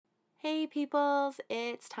Hey peoples,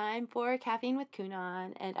 it's time for Caffeine with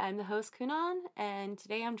Kunan, and I'm the host Kunan, and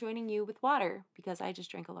today I'm joining you with water because I just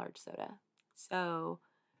drank a large soda. So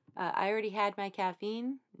I already had my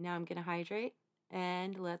caffeine, now I'm gonna hydrate,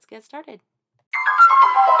 and let's get started.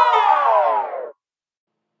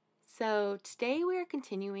 So today we are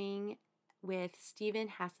continuing with Stephen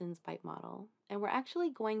Hassan's bite model, and we're actually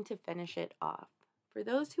going to finish it off. For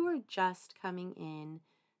those who are just coming in,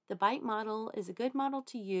 the bite model is a good model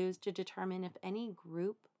to use to determine if any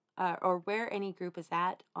group or where any group is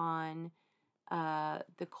at on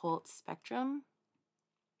the cult spectrum.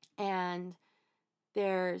 And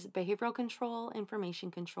there's behavioral control,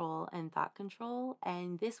 information control, and thought control.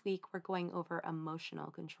 And this week we're going over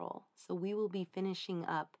emotional control. So we will be finishing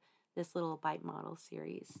up this little bite model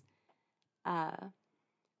series.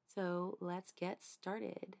 So let's get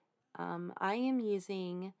started. I am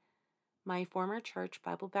using my former church,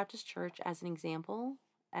 Bible Baptist Church, as an example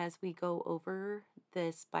as we go over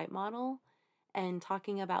this bite model and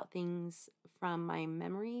talking about things from my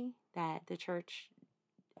memory that the church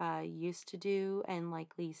used to do and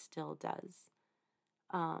likely still does.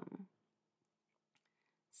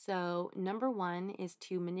 So number one is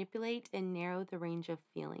to manipulate and narrow the range of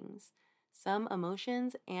feelings. Some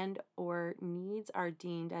emotions and or needs are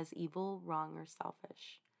deemed as evil, wrong, or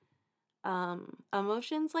selfish.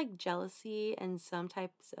 Emotions like jealousy and some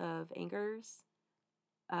types of angers,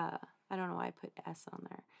 I don't know why I put S on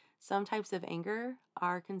there. Some types of anger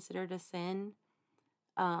are considered a sin.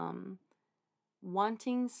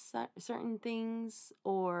 Wanting certain things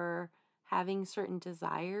or having certain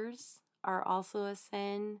desires are also a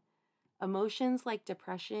sin. Emotions like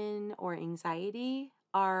depression or anxiety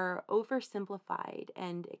are oversimplified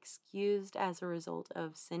and excused as a result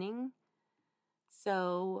of sinning.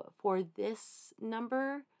 So for this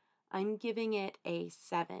number, I'm giving it a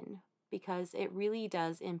 7 because it really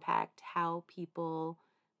does impact how people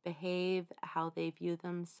behave, how they view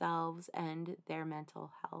themselves, and their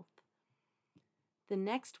mental health. The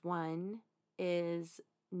next one is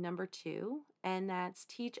number 2, and that's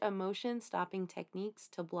teach emotion stopping techniques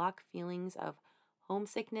to block feelings of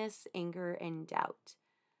homesickness, anger, and doubt.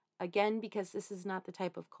 Again, because this is not the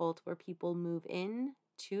type of cult where people move in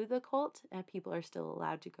to the cult and people are still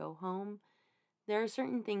allowed to go home, there are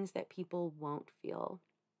certain things that people won't feel.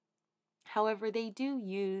 However, they do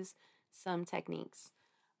use some techniques.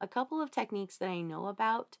 A couple of techniques that I know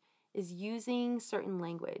about is using certain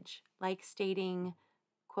language, like stating,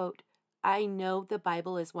 quote, I know the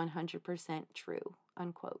Bible is 100% true,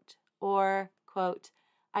 unquote. Or, quote,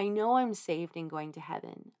 I know I'm saved and going to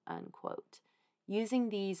heaven, unquote. Using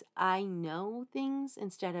these I know things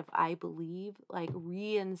instead of I believe, like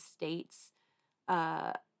reinstates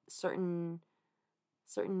certain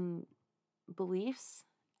beliefs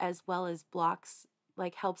as well as blocks,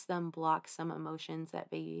 like helps them block some emotions that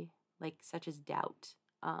they like, such as doubt.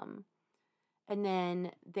 And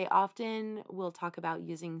then they often will talk about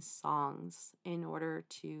using songs in order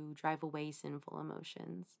to drive away sinful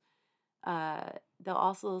emotions. They'll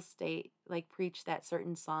also state, like, preach that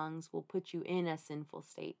certain songs will put you in a sinful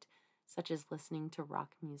state, such as listening to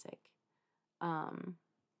rock music.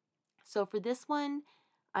 So for this one,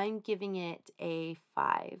 I'm giving it a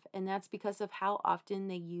 5, and that's because of how often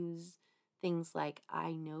they use things like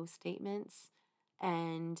I know statements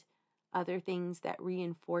and other things that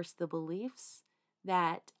reinforce the beliefs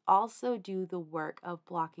that also do the work of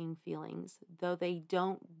blocking feelings, though they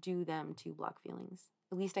don't do them to block feelings.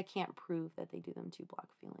 At least I can't prove that they do them to block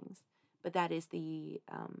feelings, but that is the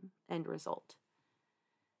end result.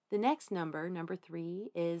 The next number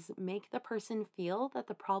 3, is make the person feel that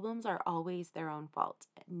the problems are always their own fault,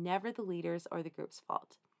 never the leader's or the group's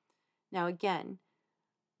fault. Now, again,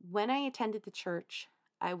 when I attended the church,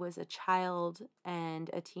 I was a child and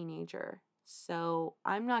a teenager, so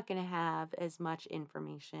I'm not going to have as much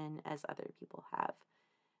information as other people have.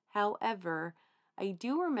 However, I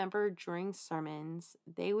do remember during sermons,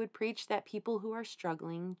 they would preach that people who are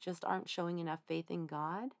struggling just aren't showing enough faith in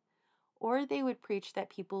God, or they would preach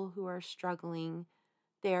that people who are struggling,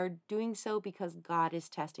 they are doing so because God is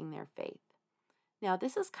testing their faith. Now,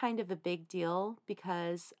 this is kind of a big deal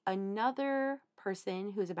because another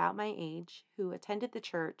person who's about my age who attended the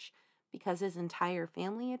church because his entire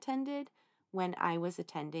family attended when I was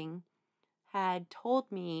attending had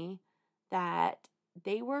told me that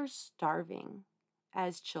they were starving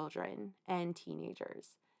as children and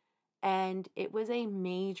teenagers. And it was a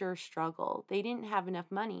major struggle. They didn't have enough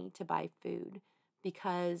money to buy food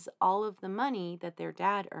because all of the money that their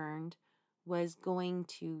dad earned was going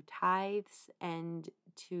to tithes and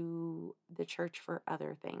to the church for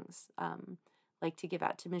other things, like to give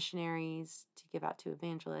out to missionaries, to give out to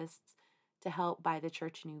evangelists, to help buy the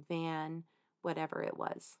church a new van, whatever it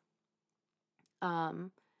was.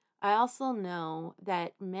 Um, I also know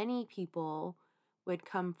that many people would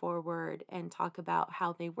come forward and talk about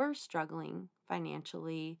how they were struggling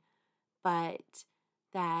financially, but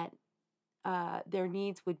that their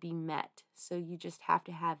needs would be met. So you just have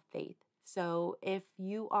to have faith. So if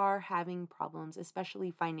you are having problems,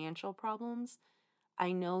 especially financial problems,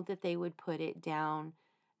 I know that they would put it down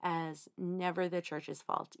as never the church's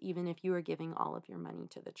fault, even if you are giving all of your money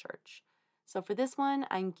to the church. So for this one,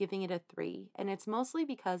 I'm giving it a 3, and it's mostly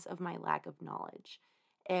because of my lack of knowledge.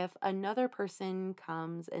 If another person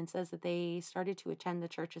comes and says that they started to attend the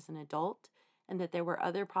church as an adult and that there were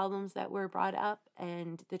other problems that were brought up,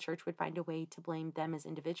 and the church would find a way to blame them as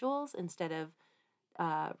individuals instead of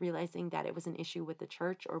realizing that it was an issue with the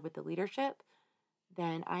church or with the leadership,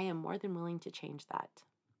 then I am more than willing to change that.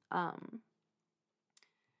 Um,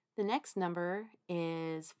 the next number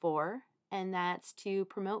is 4, and that's to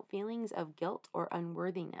promote feelings of guilt or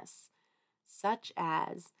unworthiness, such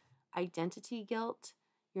as identity guilt.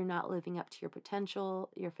 You're not living up to your potential,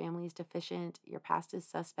 your family is deficient, your past is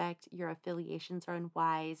suspect, your affiliations are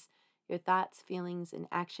unwise, your thoughts, feelings, and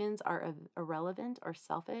actions are irrelevant or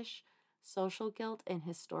selfish, social guilt, and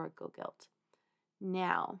historical guilt.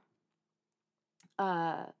 Now,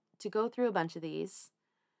 to go through a bunch of these,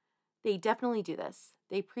 they definitely do this.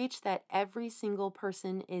 They preach that every single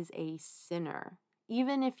person is a sinner.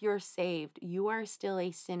 Even if you're saved, you are still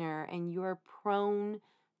a sinner and you're prone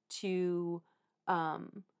to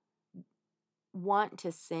um, want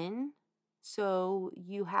to sin. So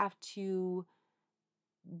you have to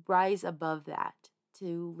rise above that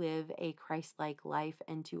to live a Christ-like life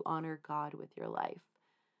and to honor God with your life.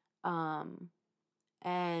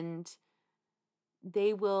 And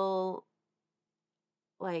they will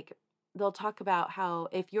like they'll talk about how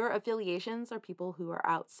if your affiliations are people who are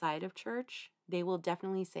outside of church, they will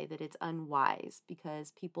definitely say that it's unwise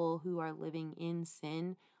because people who are living in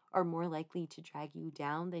sin are more likely to drag you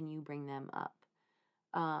down than you bring them up.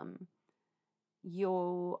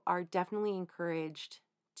 You are definitely encouraged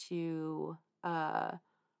to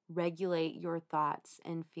regulate your thoughts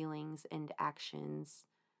and feelings and actions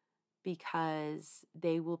because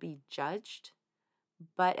they will be judged,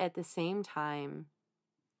 but at the same time,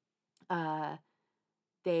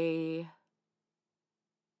 they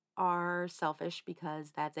are selfish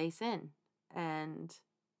because that's a sin. And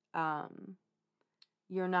um,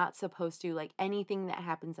 you're not supposed to, like, anything that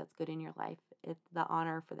happens that's good in your life, the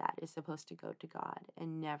honor for that is supposed to go to God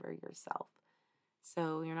and never yourself.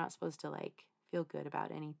 So you're not supposed to, like, feel good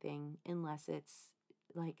about anything unless it's,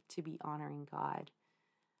 like, to be honoring God.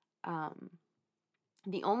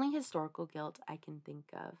 The only historical guilt I can think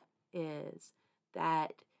of is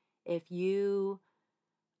that if you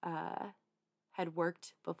had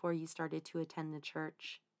worked before you started to attend the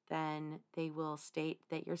church, then they will state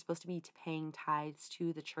that you're supposed to be paying tithes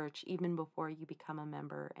to the church even before you become a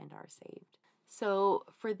member and are saved. So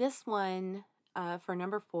for this one, for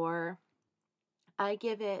number 4, I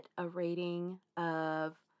give it a rating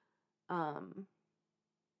of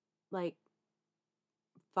like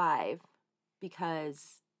 5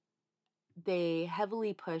 because they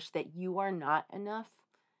heavily push that you are not enough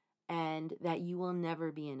and that you will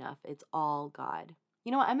never be enough. It's all God.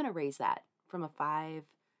 You know what? I'm going to raise that from a 5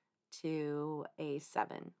 to a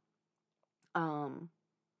 7.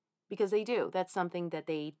 Because they do. That's something that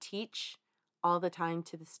they teach all the time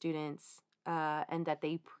to the students, and that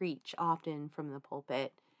they preach often from the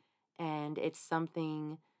pulpit. And it's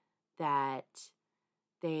something that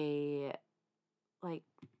they like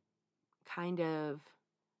kind of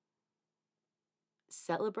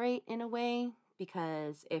celebrate in a way,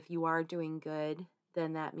 because if you are doing good,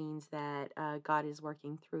 then that means that God is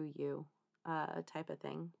working through you, type of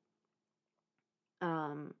thing.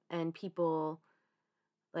 And people,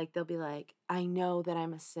 like, they'll be like, I know that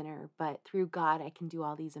I'm a sinner, but through God, I can do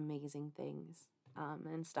all these amazing things,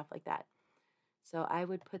 and stuff like that. So I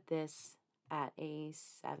would put this at a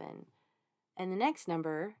 7. And the next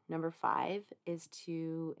number, number 5, is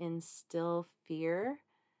to instill fear.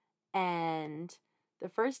 And the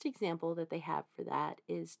first example that they have for that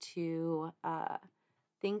is to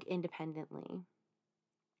think independently.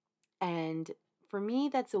 And for me,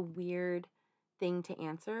 that's a weird thing to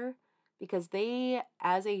answer because they,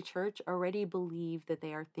 as a church, already believe that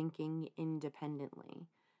they are thinking independently.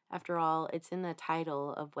 After all, it's in the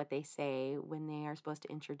title of what they say when they are supposed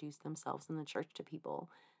to introduce themselves in the church to people,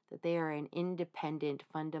 that they are an independent,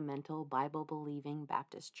 fundamental, Bible-believing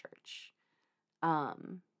Baptist church.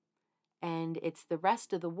 and it's the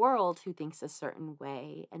rest of the world who thinks a certain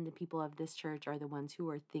way, and the people of this church are the ones who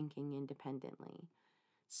are thinking independently.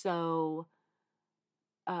 So,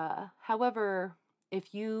 however,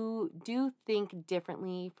 if you do think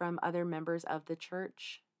differently from other members of the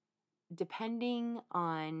church, depending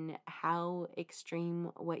on how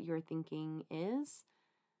extreme what you're thinking is,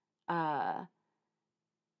 uh,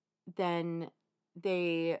 then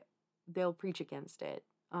they'll preach against it.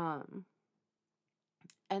 And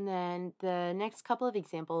then the next couple of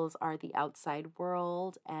examples are the outside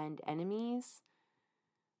world and enemies.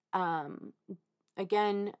 Um,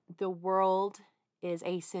 Again, the world is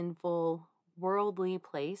a sinful, worldly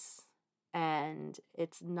place, and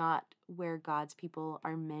it's not where God's people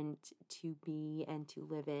are meant to be and to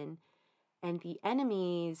live in. And the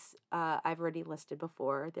enemies, I've already listed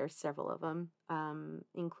before. There's several of them,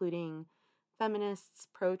 including feminists,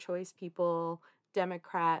 pro-choice people,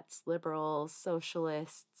 Democrats, liberals,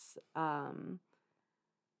 socialists, and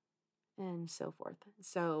so forth.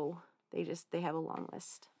 So they have a long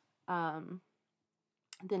list.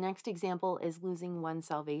 The next example is losing one's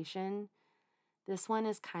salvation. This one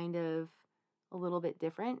is kind of a little bit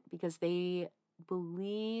different because they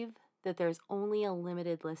believe that there's only a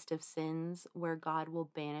limited list of sins where God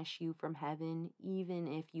will banish you from heaven, even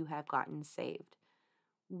if you have gotten saved.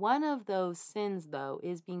 One of those sins, though,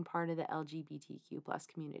 is being part of the LGBTQ plus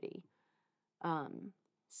community.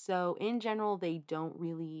 So in general, they don't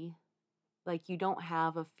really, like, you don't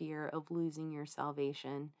have a fear of losing your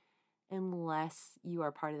salvation unless you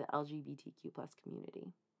are part of the LGBTQ plus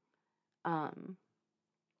community.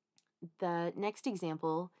 The next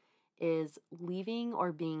example is leaving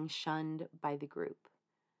or being shunned by the group.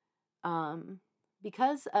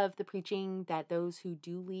 Because of the preaching that those who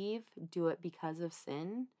do leave do it because of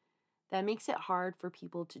sin, that makes it hard for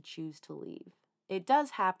people to choose to leave. It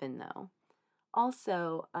does happen though.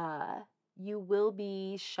 Also, you will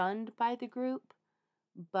be shunned by the group,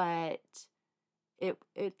 but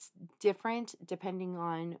it's different depending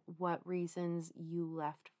on what reasons you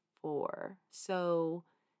left for. So,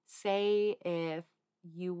 say if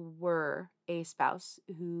you were a spouse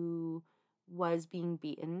who was being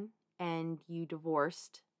beaten and you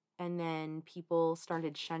divorced, and then people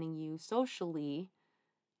started shunning you socially,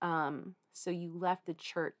 so you left the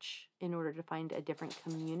church in order to find a different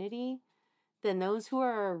community, then those who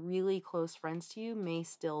are really close friends to you may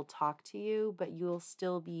still talk to you, but you'll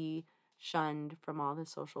still be shunned from all the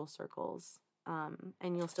social circles,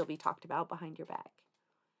 and you'll still be talked about behind your back.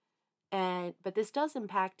 But this does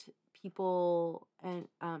impact people and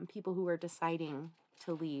people who are deciding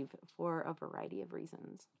to leave for a variety of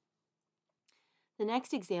reasons. The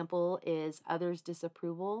next example is others'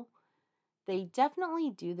 disapproval. They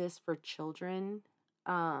definitely do this for children.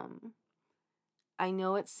 I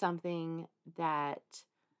know it's something that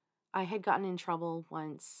I had gotten in trouble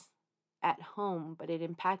once at home, but it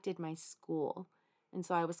impacted my school. And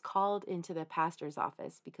so I was called into the pastor's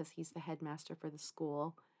office because he's the headmaster for the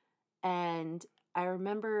school. And I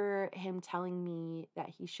remember him telling me that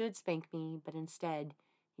he should spank me, but instead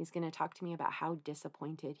he's going to talk to me about how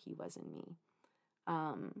disappointed he was in me.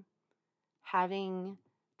 Having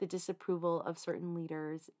the disapproval of certain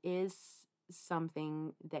leaders is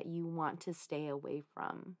something that you want to stay away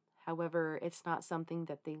from. However, it's not something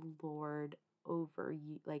that they lord over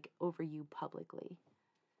you publicly.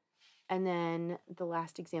 And then the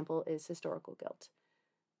last example is historical guilt.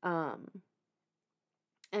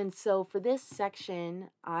 And so for this section,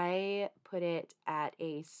 I put it at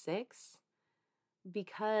a 6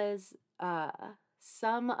 because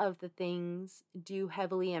some of the things do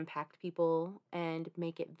heavily impact people and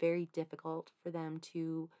make it very difficult for them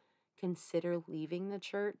to consider leaving the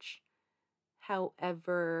church.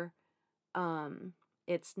 However,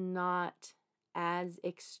 it's not as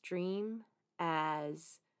extreme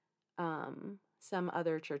as some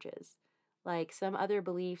other churches. Like some other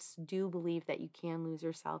beliefs do believe that you can lose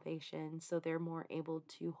your salvation, so they're more able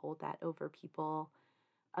to hold that over people.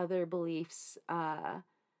 Other beliefs, other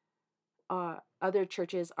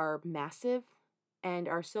churches are massive and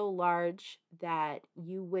are so large that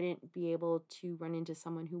you wouldn't be able to run into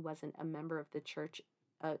someone who wasn't a member of the church,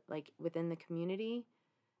 like within the community.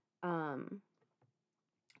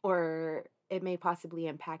 Or it may possibly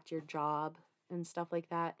impact your job and stuff like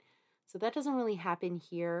that. So that doesn't really happen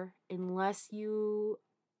here unless you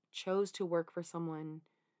chose to work for someone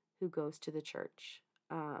who goes to the church.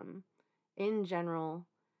 In general,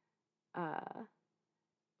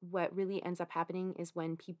 what really ends up happening is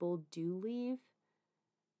when people do leave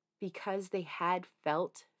because they had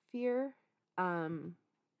felt fear,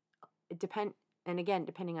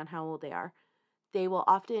 depending on how old they are, they will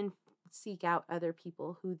often seek out other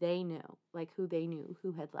people who they knew, who they knew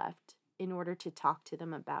who had left, in order to talk to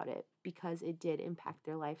them about it, because it did impact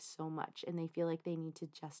their life so much, and they feel like they need to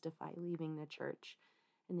justify leaving the church,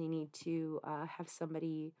 and they need to have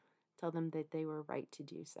somebody tell them that they were right to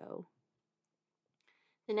do so.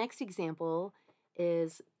 The next example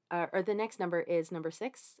is, or the next number is number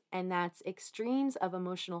 6, and that's extremes of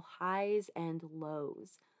emotional highs and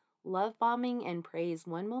lows. Love bombing and praise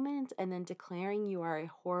one moment, and then declaring you are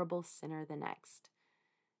a horrible sinner the next.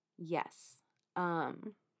 Yes.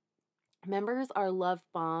 Members are love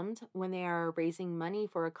bombed when they are raising money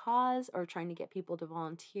for a cause, or trying to get people to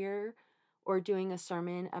volunteer, or doing a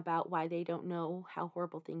sermon about why they don't know how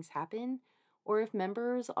horrible things happen, or if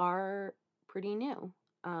members are pretty new.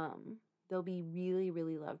 They'll be really,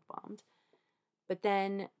 really love bombed. But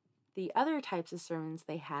then the other types of sermons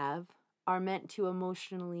they have are meant to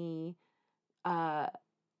emotionally, or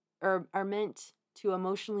are meant to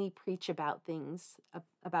emotionally preach about things,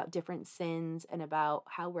 about different sins, and about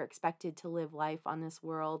how we're expected to live life on this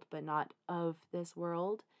world, but not of this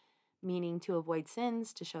world, meaning to avoid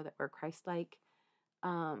sins, to show that we're Christ-like.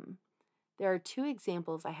 There are 2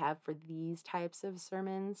 examples I have for these types of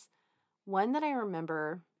sermons. One that I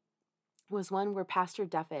remember was one where Pastor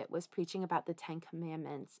Duffett was preaching about the 10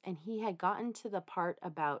 Commandments, and he had gotten to the part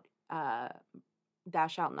about thou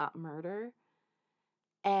shalt not murder.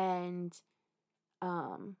 And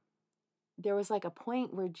there was like a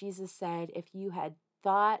point where Jesus said, if you had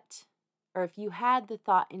thought, or if you had the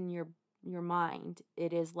thought in your mind,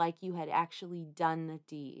 it is like you had actually done the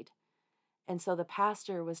deed. And so the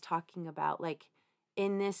pastor was talking about,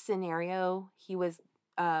 in this scenario, he was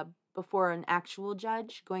before an actual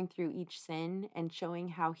judge, going through each sin and showing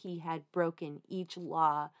how he had broken each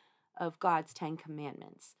law of God's 10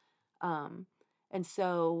 Commandments. And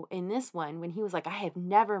so in this one, when he was like, I have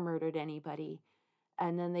never murdered anybody,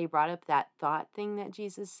 and then they brought up that thought thing that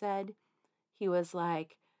Jesus said, he was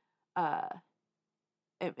like,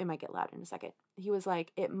 it might get loud in a second. He was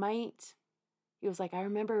like, I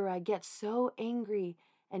remember I'd get so angry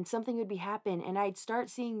and something would be happen and I'd start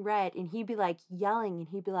seeing red, and he'd be like yelling, and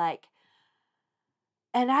he'd be like,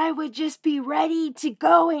 and I would just be ready to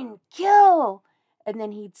go and kill. And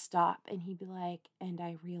then he'd stop and he'd be like, and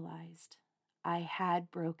I realized I had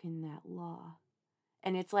broken that law.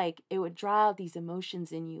 And it's like, it would draw out these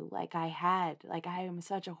emotions in you, I am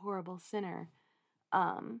such a horrible sinner.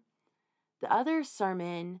 The other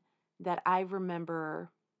sermon that I remember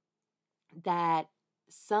that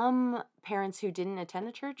some parents who didn't attend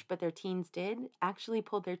the church, but their teens did, actually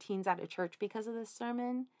pulled their teens out of church because of this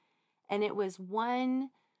sermon. And it was one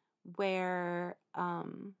where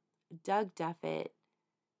Doug Duffett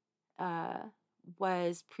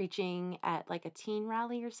was preaching at a teen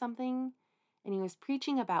rally or something. And he was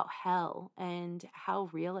preaching about hell and how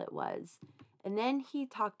real it was. And then he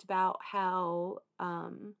talked about how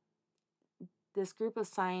this group of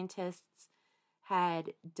scientists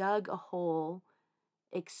had dug a hole,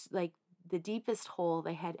 the deepest hole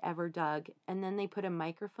they had ever dug. And then they put a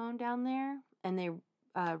microphone down there and they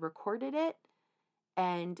recorded it.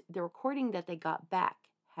 And the recording that they got back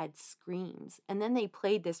had screams. And then they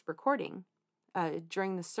played this recording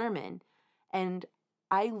during the sermon. And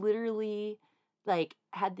I literally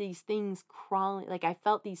had these things crawling, I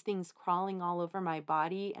felt these things crawling all over my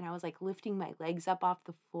body, and I was lifting my legs up off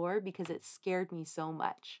the floor because it scared me so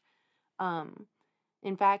much.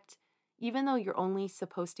 In fact, even though you're only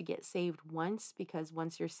supposed to get saved once, because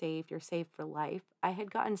once you're saved for life, I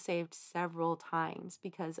had gotten saved several times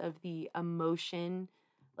because of the emotions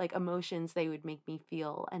they would make me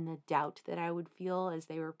feel, and the doubt that I would feel as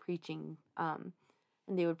they were preaching. And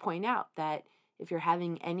they would point out that if you're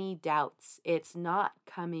having any doubts, it's not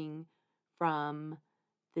coming from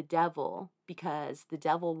the devil, because the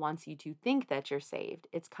devil wants you to think that you're saved.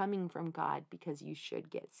 It's coming from God, because you should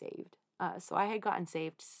get saved. So I had gotten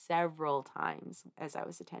saved several times as I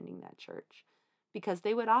was attending that church, because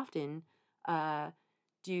they would often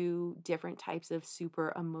do different types of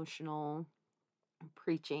super emotional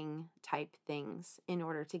preaching type things in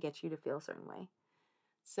order to get you to feel a certain way.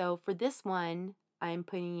 So for this one, I'm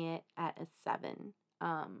putting it at a 7.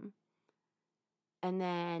 And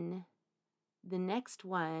then the next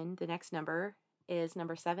number is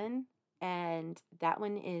number 7. And that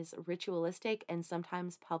one is ritualistic and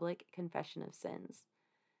sometimes public confession of sins.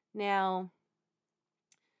 Now,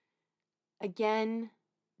 again,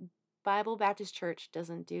 Bible Baptist Church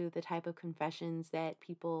doesn't do the type of confessions that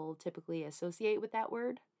people typically associate with that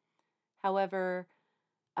word. However,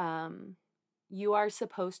 you are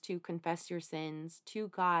supposed to confess your sins to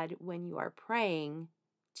God when you are praying,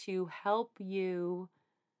 to help you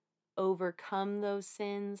overcome those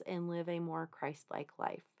sins and live a more Christ-like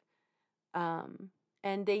life. Um,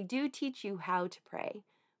 and they do teach you how to pray,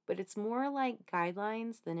 but it's more like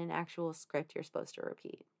guidelines than an actual script you're supposed to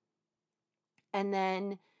repeat. And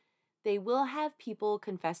then they will have people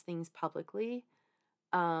confess things publicly,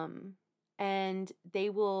 um, and they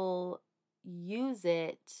will use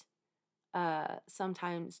it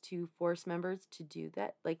sometimes to force members to do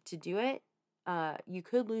that, like to do it. You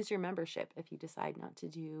could lose your membership if you decide not to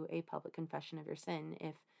do a public confession of your sin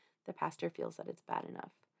if the pastor feels that it's bad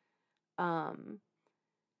enough. Um,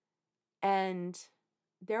 and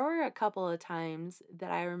there were a couple of times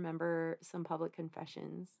that I remember some public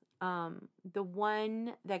confessions. The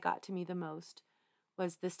one that got to me the most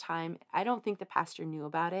was this time. I don't think the pastor knew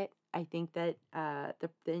about it. I think that the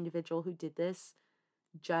individual who did this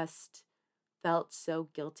just felt so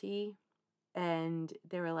guilty, and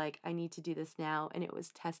they were like, I need to do this now. And it was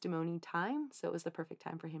testimony time. So it was the perfect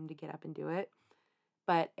time for him to get up and do it.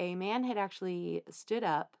 But a man had actually stood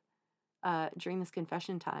up during this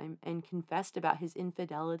confession time and confessed about his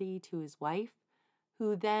infidelity to his wife,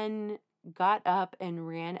 who then got up and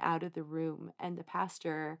ran out of the room. And the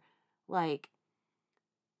pastor, like,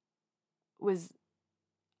 was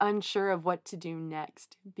unsure of what to do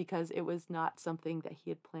next because it was not something that he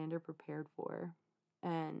had planned or prepared for.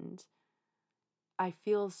 And I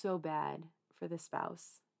feel so bad for the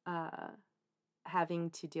spouse having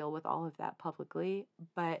to deal with all of that publicly,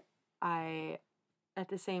 but at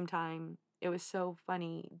the same time, it was so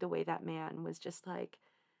funny the way that man was just like,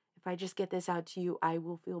 if I just get this out to you, I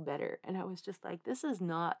will feel better. And I was just like, this is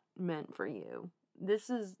not meant for you. This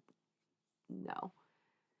is no.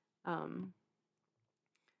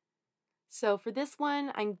 So for this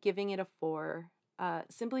one, I'm giving it a 4,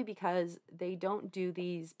 simply because they don't do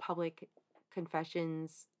these public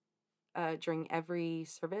confessions during every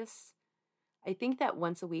service. I think that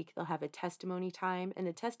once a week they'll have a testimony time, and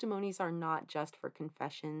the testimonies are not just for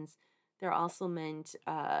confessions. They're also meant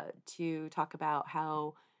to talk about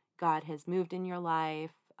how God has moved in your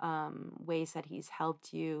life, ways that He's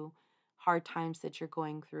helped you, hard times that you're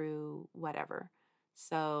going through, whatever.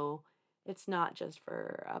 So it's not just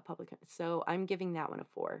for public. So I'm giving that one a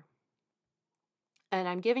 4. And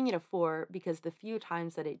I'm giving it a 4 because the few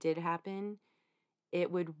times that it did happen,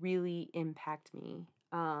 it would really impact me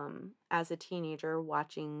as a teenager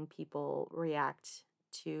watching people react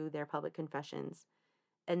to their public confessions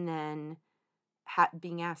and then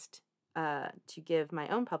being asked to give my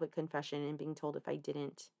own public confession and being told if I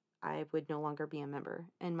didn't, I would no longer be a member,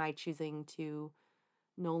 and my choosing to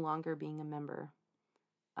no longer being a member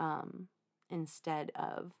instead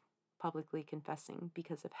of publicly confessing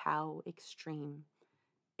because of how extreme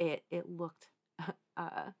it looked.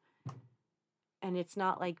 uh, and it's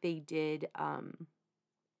not like they did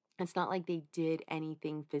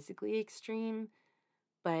anything physically extreme,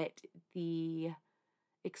 but the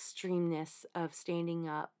extremeness of standing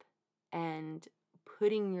up and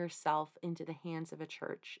putting yourself into the hands of a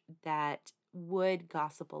church that would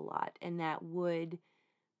gossip a lot and that would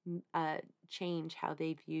change how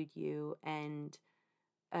they viewed you, and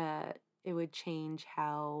it would change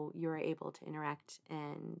how you were able to interact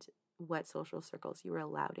and what social circles you were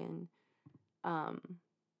allowed in,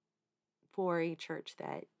 for a church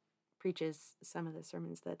that preaches some of the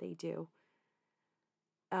sermons that they do.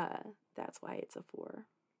 That's why it's a 4.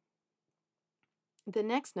 The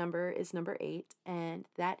next number is number 8, and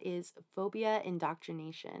that is phobia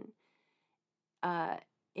indoctrination.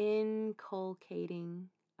 Inculcating,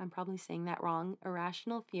 I'm probably saying that wrong,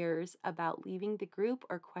 irrational fears about leaving the group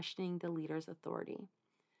or questioning the leader's authority.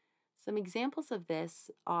 Some examples of this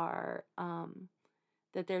are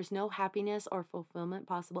that there's no happiness or fulfillment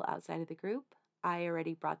possible outside of the group. I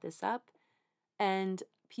already brought this up. And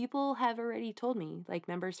people have already told me, like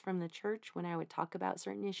members from the church, when I would talk about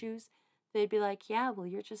certain issues, they'd be like, yeah, well,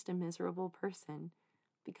 you're just a miserable person,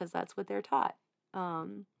 because that's what they're taught.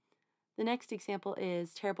 The next example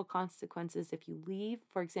is terrible consequences if you leave.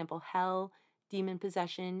 For example, hell, demon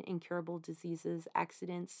possession, incurable diseases,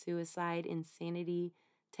 accidents, suicide, insanity,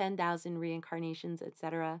 10,000 reincarnations,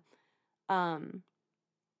 etc.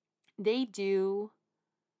 They do.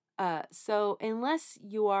 So unless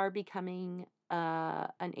you are becoming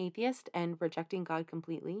an atheist and rejecting God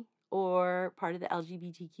completely, or part of the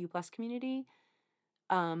LGBTQ plus community,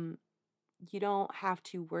 you don't have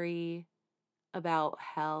to worry about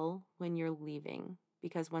hell when you're leaving,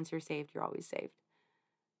 because once you're saved, you're always saved.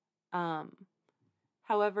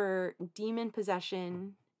 However, demon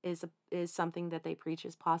possession is something that they preach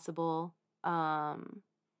is possible,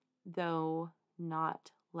 though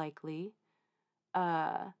not likely.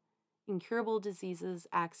 Incurable diseases,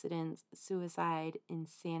 accidents, suicide,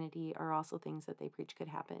 insanity are also things that they preach could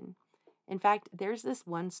happen. In fact, there's this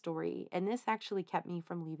one story, and this actually kept me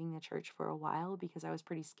from leaving the church for a while because I was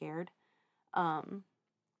pretty scared. Um,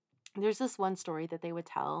 there's this one story that they would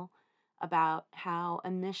tell about how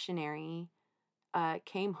a missionary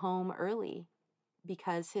came home early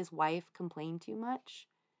because his wife complained too much,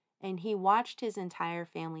 and he watched his entire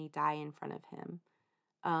family die in front of him.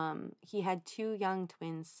 He had two young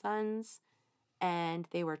twin sons, and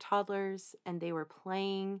they were toddlers, and they were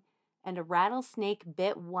playing, and a rattlesnake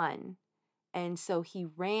bit one. And so he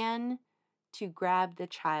ran to grab the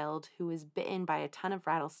child who was bitten by a ton of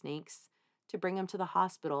rattlesnakes to bring him to the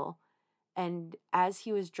hospital. And as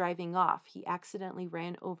he was driving off, he accidentally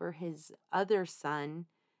ran over his other son,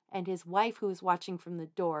 and his wife, who was watching from the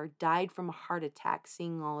door, died from a heart attack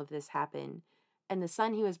seeing all of this happen. And the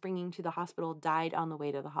son he was bringing to the hospital died on the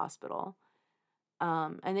way to the hospital.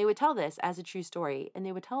 And they would tell this as a true story. And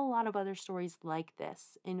they would tell a lot of other stories like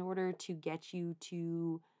this in order to get you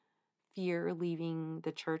to fear leaving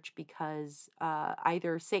the church because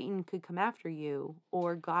either Satan could come after you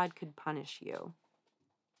or God could punish you.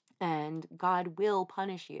 And God will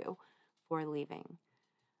punish you for leaving.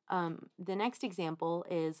 The next example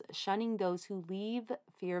is shunning those who leave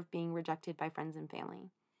fear of being rejected by friends and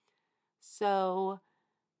family. So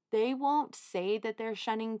they won't say that they're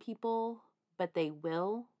shunning people, but they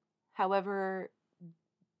will. However,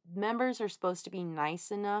 members are supposed to be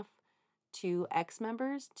nice enough to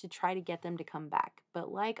ex-members to try to get them to come back.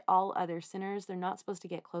 But like all other sinners, they're not supposed to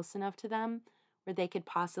get close enough to them where they could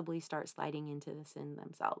possibly start sliding into the sin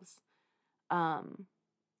themselves.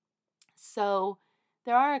 So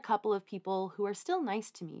there are a couple of people who are still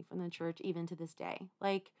nice to me from the church even to this day.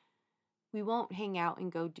 Like, we won't hang out and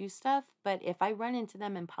go do stuff, but if I run into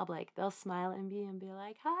them in public, they'll smile at me and be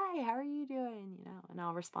like, "Hi, how are you doing?" And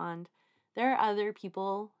I'll respond. There are other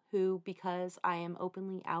people who, because I am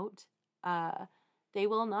openly out, uh, they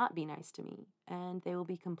will not be nice to me and they will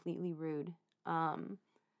be completely rude.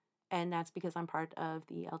 And that's because I'm part of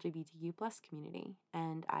the LGBTQ plus community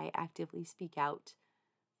and I actively speak out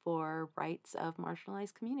for rights of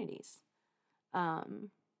marginalized communities.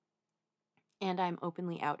 Um, and I'm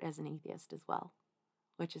openly out as an atheist as well,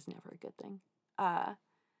 which is never a good thing.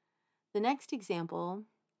 The next example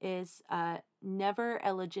is never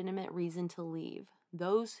a legitimate reason to leave.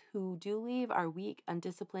 Those who do leave are weak,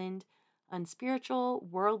 undisciplined, unspiritual,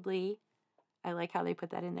 worldly. I like how they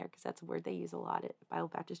put that in there because that's a word they use a lot at Bible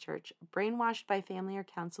Baptist Church. Brainwashed by family or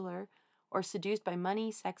counselor, or seduced by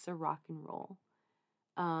money, sex, or rock and roll.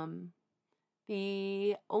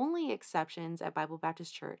 The only exceptions at Bible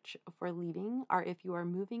Baptist Church for leaving are if you are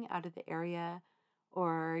moving out of the area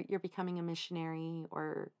or you're becoming a missionary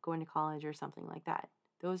or going to college or something like that.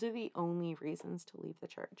 Those are the only reasons to leave the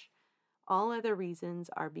church. All other reasons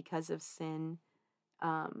are because of sin.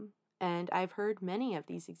 And I've heard many of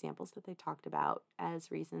these examples that they talked about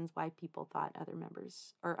as reasons why people thought other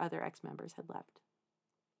members or other ex-members had left.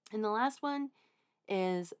 And the last one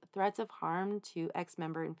is threats of harm to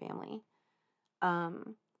ex-member and family.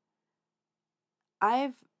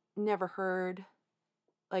 I've never heard,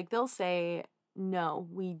 like, they'll say, no,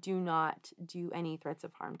 we do not do any threats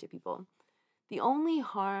of harm to people. The only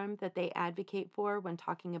harm that they advocate for when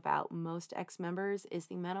talking about most ex-members is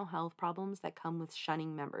the mental health problems that come with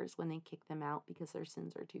shunning members when they kick them out because their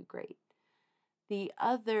sins are too great. The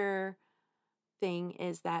other thing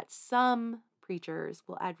is that some preachers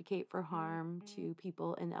will advocate for harm to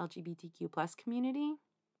people in the LGBTQ plus community,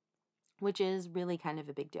 which is really kind of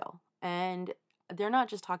a big deal. And they're not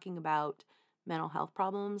just talking about mental health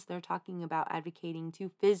problems, they're talking about advocating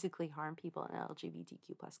to physically harm people in the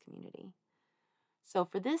LGBTQ plus community. So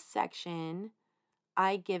for this section,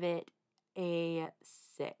 I give it a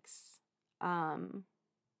 6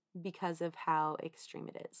 because of how extreme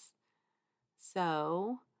it is.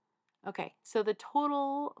 So, okay, so the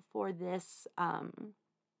total for this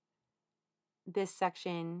this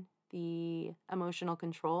section, the emotional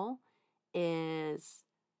control, is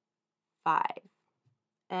 5.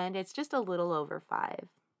 And it's just a little over 5.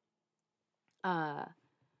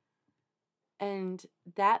 And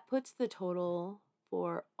that puts the total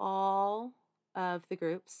for all of the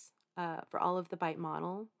groups, for all of the bite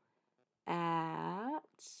model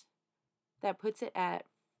that puts it at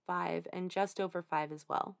 5 and just over 5 as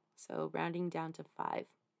well. So rounding down to 5.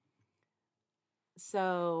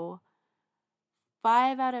 So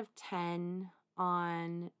 5 out of 10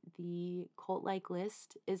 on the cult-like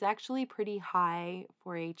list is actually pretty high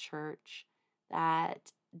for a church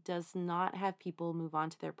that does not have people move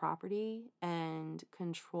onto their property and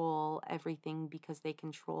control everything because they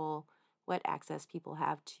control what access people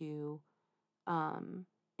have to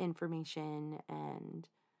information and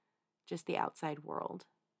just the outside world.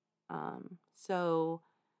 So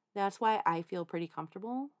that's why I feel pretty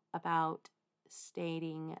comfortable about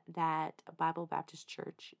stating that Bible Baptist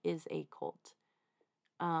Church is a cult.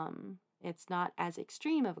 It's not as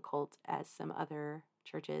extreme of a cult as some other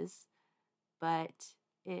churches, but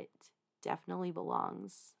it definitely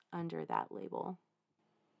belongs under that label.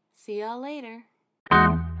 See y'all later.